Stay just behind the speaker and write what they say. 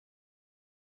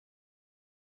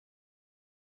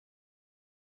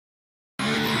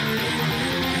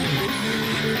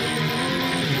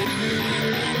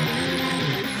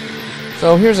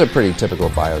So here's a pretty typical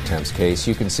Biotemps case.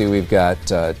 You can see we've got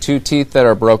two teeth that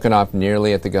are broken off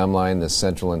nearly at the gum line, the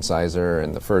central incisor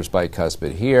and the first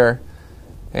bicuspid here.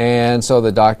 And so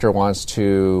the doctor wants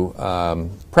to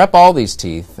prep all these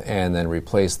teeth and then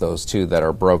replace those two that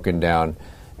are broken down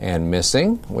and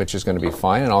missing, which is going to be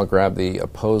fine. And I'll grab the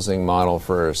opposing model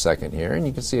for a second here. And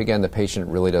you can see again the patient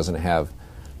really doesn't have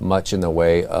much in the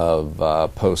way of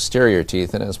posterior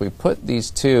teeth. And as we put these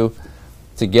two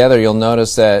together, you'll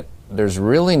notice that there's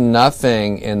really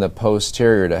nothing in the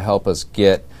posterior to help us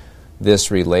get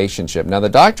this relationship. Now the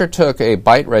doctor took a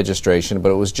bite registration, but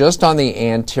it was just on the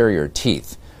anterior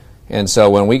teeth. And so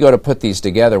when we go to put these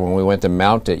together, when we went to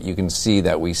mount it, you can see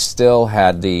that we still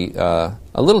had a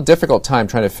little difficult time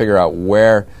trying to figure out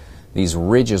where these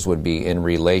ridges would be in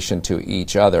relation to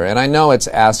each other. And I know it's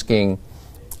asking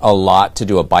a lot to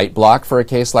do a bite block for a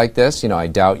case like this. You know, I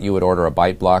doubt you would order a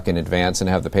bite block in advance and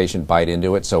have the patient bite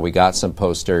into it, so we got some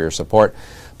posterior support.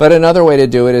 But another way to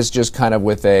do it is just kind of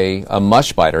with a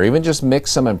mush bite, or even just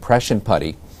mix some impression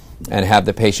putty and have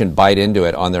the patient bite into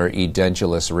it on their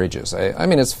edentulous ridges. I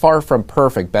mean, it's far from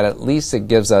perfect, but at least it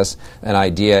gives us an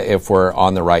idea if we're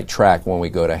on the right track when we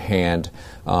go to hand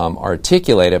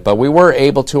articulate it. But we were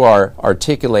able to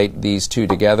articulate these two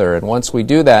together, and once we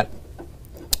do that,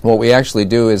 what we actually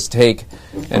do is take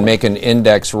and make an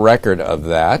index record of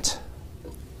that.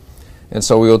 And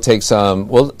so we'll take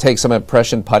some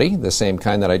impression putty, the same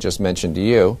kind that I just mentioned to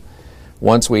you.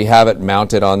 Once we have it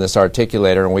mounted on this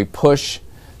articulator, and we push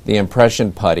the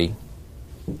impression putty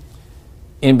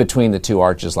in between the two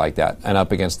arches like that and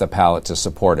up against the palate to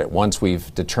support it. Once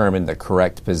we've determined the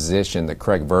correct position, the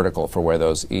correct vertical for where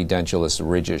those edentulous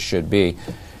ridges should be.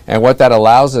 And what that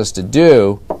allows us to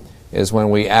do is when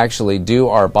we actually do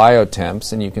our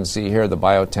Biotemps, and you can see here the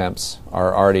Biotemps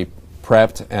are already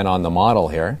prepped and on the model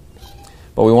here,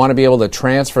 but we want to be able to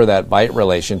transfer that bite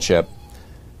relationship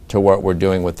to what we're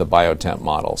doing with the Biotemp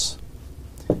models.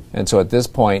 And so at this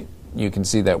point, you can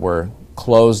see that we're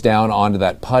closed down onto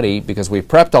that putty because we've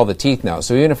prepped all the teeth now.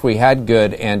 So even if we had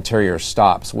good anterior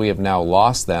stops, we have now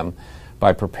lost them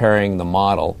by preparing the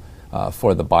model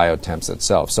for the Biotemps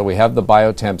itself. So we have the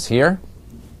Biotemps here.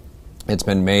 It's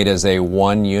been made as a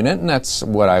one unit, and that's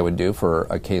what I would do for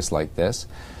a case like this.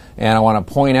 And I want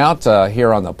to point out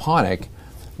here on the Pontic,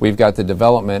 we've got the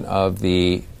development of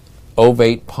the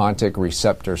ovate Pontic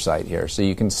receptor site here. So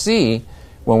you can see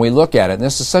when we look at it, and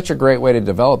this is such a great way to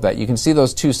develop that, you can see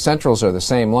those two centrals are the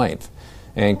same length.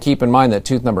 And keep in mind that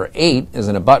tooth number 8 is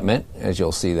an abutment, as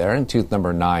you'll see there, and tooth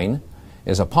number 9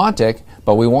 is a Pontic,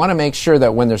 but we want to make sure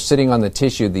that when they're sitting on the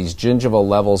tissue, these gingival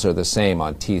levels are the same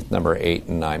on teeth number 8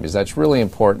 and 9, because that's really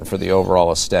important for the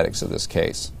overall aesthetics of this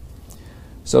case.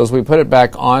 So as we put it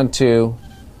back onto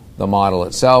the model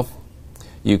itself,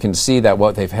 you can see that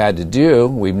what they've had to do,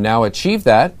 we've now achieved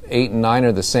that. 8 and 9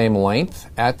 are the same length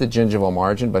at the gingival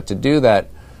margin, but to do that,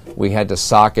 we had to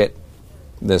socket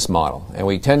this model. And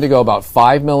we tend to go about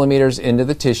 5 millimeters into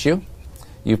the tissue.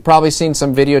 You've probably seen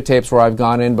some videotapes where I've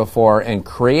gone in before and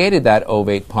created that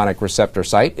ovate Pontic receptor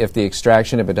site if the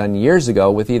extraction had been done years ago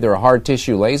with either a hard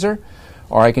tissue laser,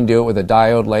 or I can do it with a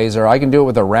diode laser. I can do it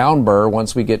with a round burr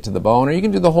once we get to the bone, or you can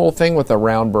do the whole thing with a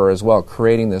round burr as well,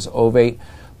 creating this ovate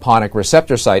Pontic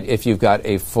receptor site if you've got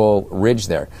a full ridge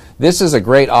there. This is a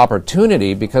great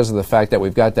opportunity because of the fact that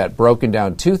we've got that broken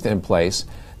down tooth in place,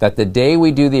 that the day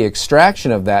we do the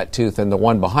extraction of that tooth and the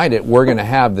one behind it, we're going to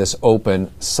have this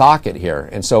open socket here.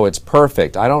 And so it's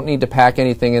perfect. I don't need to pack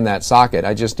anything in that socket.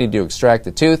 I just need to extract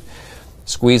the tooth,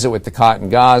 squeeze it with the cotton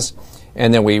gauze,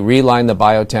 and then we reline the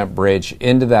Biotemp bridge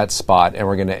into that spot, and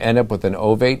we're going to end up with an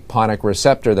ovate Pontic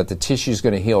receptor that the tissue is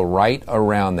going to heal right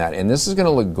around that. And this is going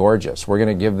to look gorgeous. We're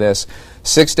going to give this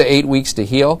 6 to 8 weeks to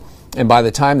heal, and by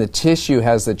the time the tissue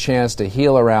has the chance to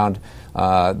heal around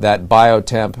that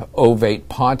Biotemp ovate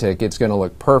Pontic, it's going to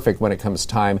look perfect when it comes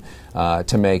time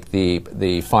to make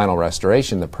the final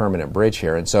restoration, the permanent bridge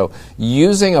here. And so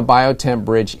using a Biotemp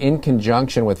bridge in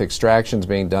conjunction with extractions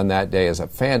being done that day is a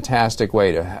fantastic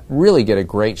way to really get a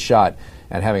great shot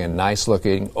at having a nice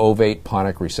looking ovate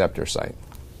Pontic receptor site.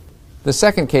 The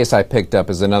second case I picked up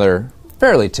is another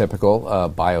fairly typical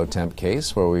Biotemp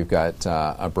case where we've got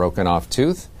a broken off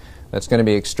tooth that's going to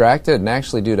be extracted, and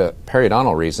actually due to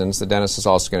periodontal reasons, the dentist is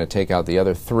also going to take out the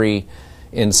other 3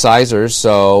 incisors,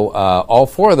 so all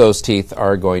 4 of those teeth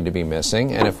are going to be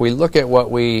missing. And if we look at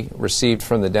what we received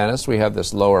from the dentist, we have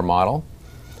this lower model,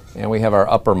 and we have our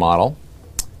upper model.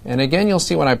 And again, you'll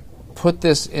see when I put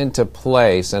this into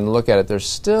place and look at it, there's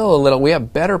still a little, we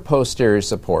have better posterior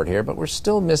support here, but we're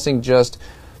still missing just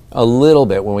a little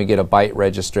bit when we get a bite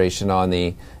registration on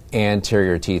the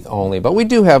anterior teeth only, but we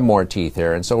do have more teeth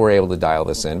here, and so we're able to dial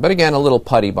this in. But again, a little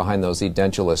putty behind those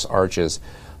edentulous arches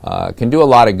can do a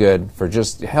lot of good for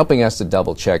just helping us to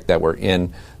double check that we're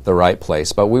in the right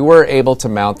place. But we were able to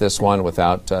mount this one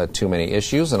without too many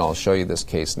issues, and I'll show you this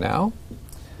case now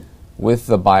with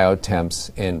the biotemps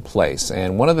in place.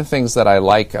 And one of the things that I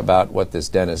like about what this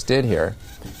dentist did here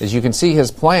is you can see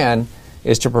his plan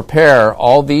is to prepare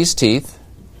all these teeth.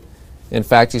 In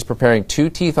fact, he's preparing 2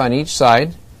 teeth on each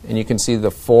side, and you can see the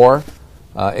 4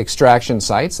 extraction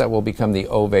sites that will become the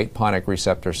ovate ponic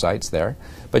receptor sites there.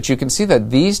 But you can see that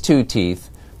these 2 teeth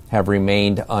have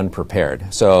remained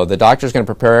unprepared. So the doctor's going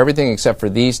to prepare everything except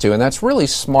for these 2, and that's really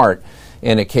smart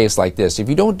in a case like this. If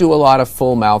you don't do a lot of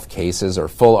full mouth cases or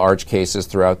full arch cases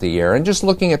throughout the year, and just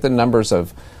looking at the numbers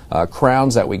of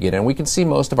crowns that we get in, we can see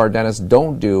most of our dentists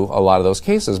don't do a lot of those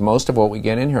cases. Most of what we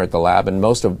get in here at the lab and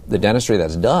most of the dentistry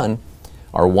that's done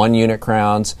are 1-unit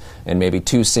crowns and maybe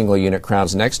 2 single-unit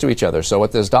crowns next to each other. So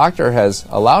what this doctor has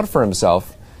allowed for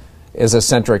himself is a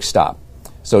centric stop.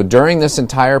 So during this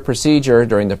entire procedure,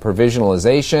 during the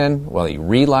provisionalization, well, he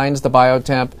relines the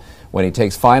biotemp. When he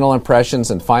takes final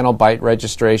impressions and final bite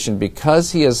registration,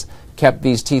 because he has kept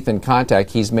these teeth in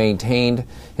contact, he's maintained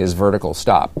his vertical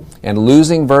stop. And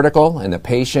losing vertical and the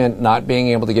patient not being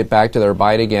able to get back to their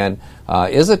bite again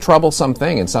is a troublesome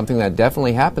thing, and something that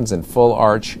definitely happens in full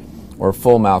arch or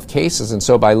full mouth cases. And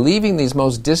so by leaving these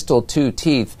most distal 2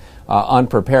 teeth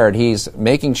unprepared, he's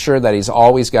making sure that he's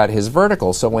always got his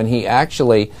vertical. So when he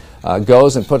actually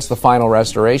goes and puts the final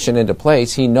restoration into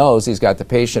place, he knows he's got the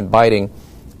patient biting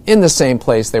in the same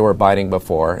place they were biting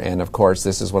before. And of course,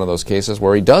 this is one of those cases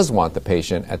where he does want the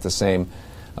patient at the same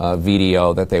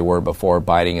VDO that they were before,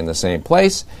 biting in the same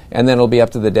place. And then it'll be up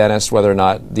to the dentist whether or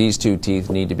not these 2 teeth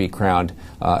need to be crowned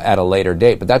at a later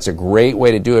date. But that's a great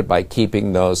way to do it, by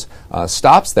keeping those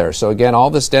stops there. So again, all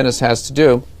this dentist has to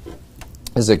do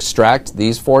is extract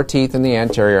these 4 teeth in the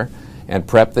anterior and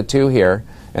prep the 2 here,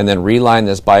 and then reline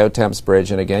this biotemps bridge.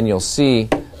 And again, you'll see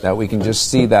that we can just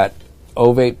see that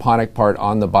ovate ponic part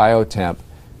on the biotemp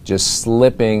just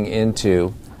slipping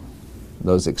into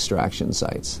those extraction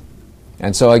sites.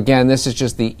 And so again, this is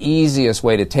just the easiest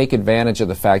way to take advantage of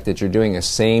the fact that you're doing a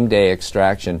same-day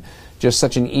extraction. Just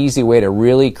such an easy way to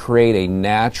really create a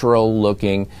natural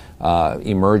looking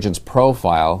emergence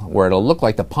profile, where it'll look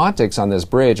like the pontics on this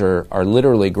bridge are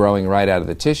literally growing right out of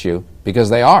the tissue,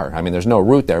 because they are. I mean, there's no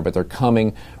root there, but they're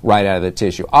coming right out of the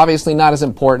tissue. Obviously not as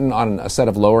important on a set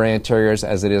of lower anteriors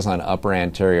as it is on upper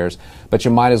anteriors, but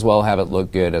you might as well have it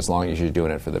look good as long as you're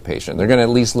doing it for the patient. They're going to at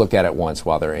least look at it once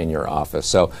while they're in your office.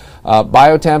 So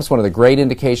biotemps, one of the great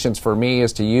indications for me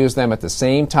is to use them at the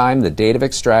same time, the date of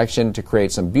extraction, to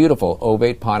create some beautiful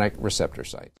ovate ponic receptor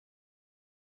sites.